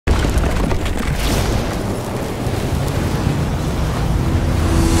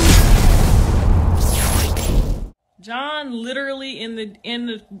John literally in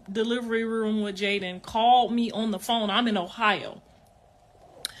the delivery room with Jaidyn called me on the phone. I'm in Ohio.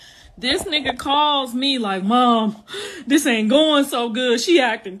 This nigga calls me like, Mom, this ain't going so good. She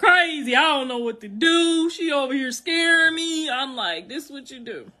acting crazy. I don't know what to do. She over here scaring me. I'm like, this is what you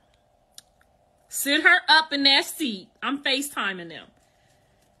do. Sit her up in that seat. I'm FaceTiming them.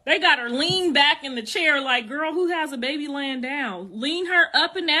 They got her lean back in the chair like, girl, who has a baby laying down? Lean her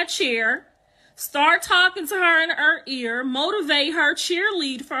up in that chair. Start talking to her in her ear. Motivate her.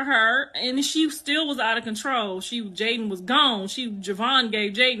 Cheerlead for her. And she still was out of control. Jaidyn was gone. Javon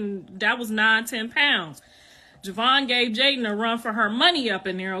gave Jaidyn, that was 9-10 pounds. Javon gave Jaidyn a run for her money up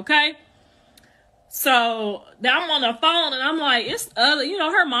in there, okay? So I'm on the phone and I'm like, it's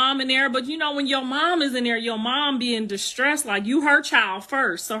her mom in there. But when your mom is in there, your mom being distressed, like you her child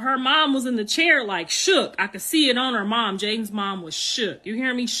first. So her mom was in the chair like shook. I could see it on her mom. Jaidyn's mom was shook. You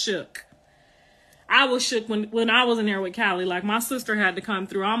hear me? Shook. I was shook when I was in there with Callie. Like my sister had to come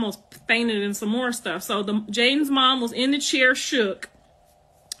through. I almost fainted in some more stuff. So Jaidyn's mom was in the chair shook.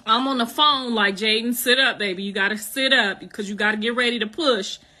 I'm on the phone like, Jaidyn, sit up, baby. You got to sit up because you got to get ready to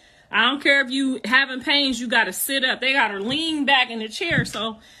push. I don't care if you having pains, you got to sit up. They got her lean back in the chair.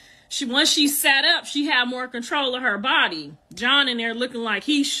 So once she sat up, she had more control of her body. John in there looking like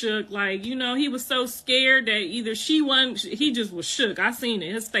he shook. Like, he was so scared that either he just was shook. I seen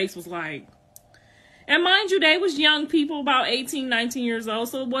it. His face was like, and mind you, they was young people, about 18, 19 years old.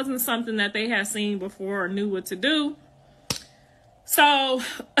 So it wasn't something that they had seen before or knew what to do. So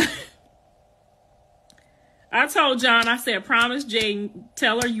I told John, I said, promise Jaidyn,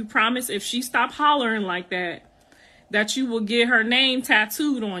 tell her you promise if she stop hollering like that you will get her name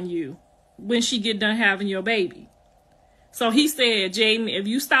tattooed on you when she get done having your baby. So he said, Jaidyn, if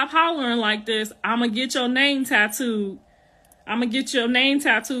you stop hollering like this, I'm going to get your name tattooed. I'm going to get your name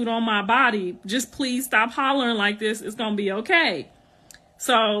tattooed on my body. Just please stop hollering like this. It's going to be okay.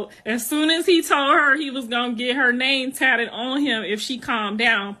 So as soon as he told her he was going to get her name tatted on him if she calmed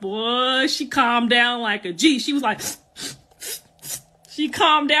down, boy, she calmed down like a G. She was like, she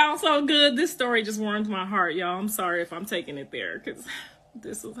calmed down so good. This story just warms my heart, y'all. I'm sorry if I'm taking it there because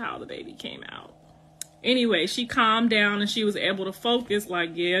this is how the baby came out. Anyway, she calmed down and she was able to focus like,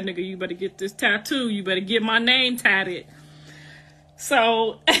 yeah, nigga, you better get this tattoo. You better get my name tatted.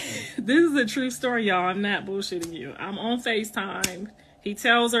 So this is a true story, y'all. I'm not bullshitting you. I'm on FaceTime. He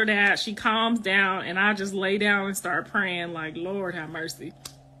tells her that. She calms down, and I just lay down and start praying like, Lord, have mercy.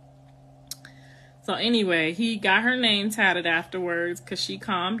 So anyway, he got her name tatted afterwards because she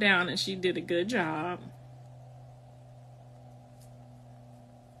calmed down and she did a good job.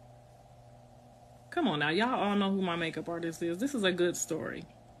 Come on now. Y'all all know who my makeup artist is. This is a good story.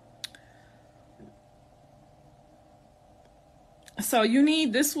 So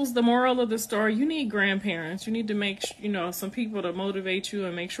this was the moral of the story. You need grandparents. You need to make, some people to motivate you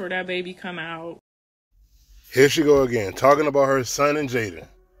and make sure that baby come out. Here she go again, talking about her son and Jaidyn.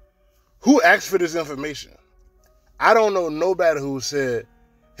 Who asked for this information? I don't know nobody who said,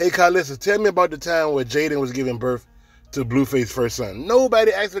 hey, Carlissa, tell me about the time where Jaidyn was giving birth to Blueface's first son.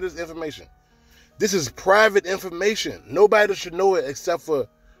 Nobody asked for this information. This is private information. Nobody should know it except for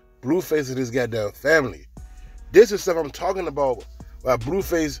Blueface and his goddamn family. This is stuff I'm talking about. Why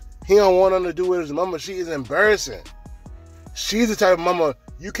Blueface, he don't want nothing to do with his mama. She is embarrassing. She's the type of mama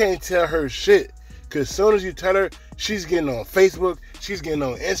you can't tell her shit. Because as soon as you tell her, she's getting on Facebook, she's getting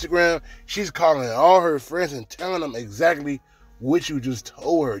on Instagram, she's calling all her friends and telling them exactly what you just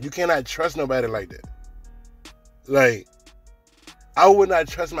told her. You cannot trust nobody like that. Like, I would not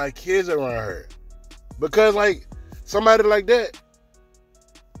trust my kids around her. Because, like, somebody like that,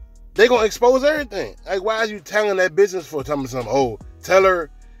 they gonna expose everything. Like, why are you telling that business for? Telling me something. Oh, tell her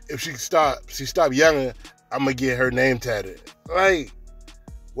if she stop yelling, I'm gonna get her name tatted. Like,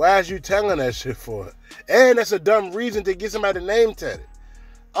 why is you telling that shit for? And that's a dumb reason to get somebody's name tatted.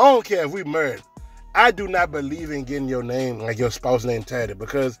 I don't care if we married. I do not believe in getting your name, like your spouse's name tatted,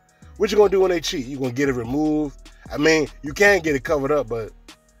 because what you gonna do when they cheat? You gonna get it removed? I mean, you can get it covered up, but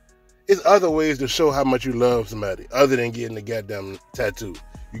it's other ways to show how much you love somebody other than getting the goddamn tattoo.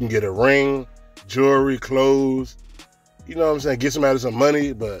 You can get a ring, jewelry, clothes. You know what I'm saying? Get somebody some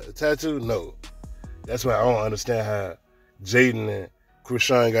money, but a tattoo, no. That's why I don't understand how Jaidyn and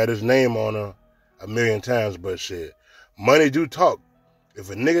Krishan got his name on her a million times, but shit. Money do talk. If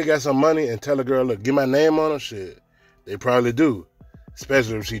a nigga got some money and tell a girl, look, get my name on her, shit, they probably do.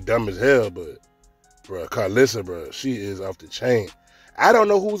 Especially if she dumb as hell, but, bruh, Carlissa, bruh, she is off the chain. I don't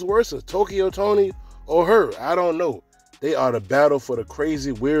know who's worse, Tokyo Tony or her. I don't know. They are the battle for the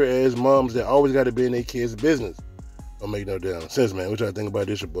crazy, weird-ass moms that always got to be in their kids' business. Don't make no damn sense, man. What y'all think about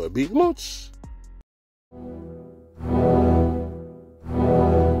this? Your boy B. Moots.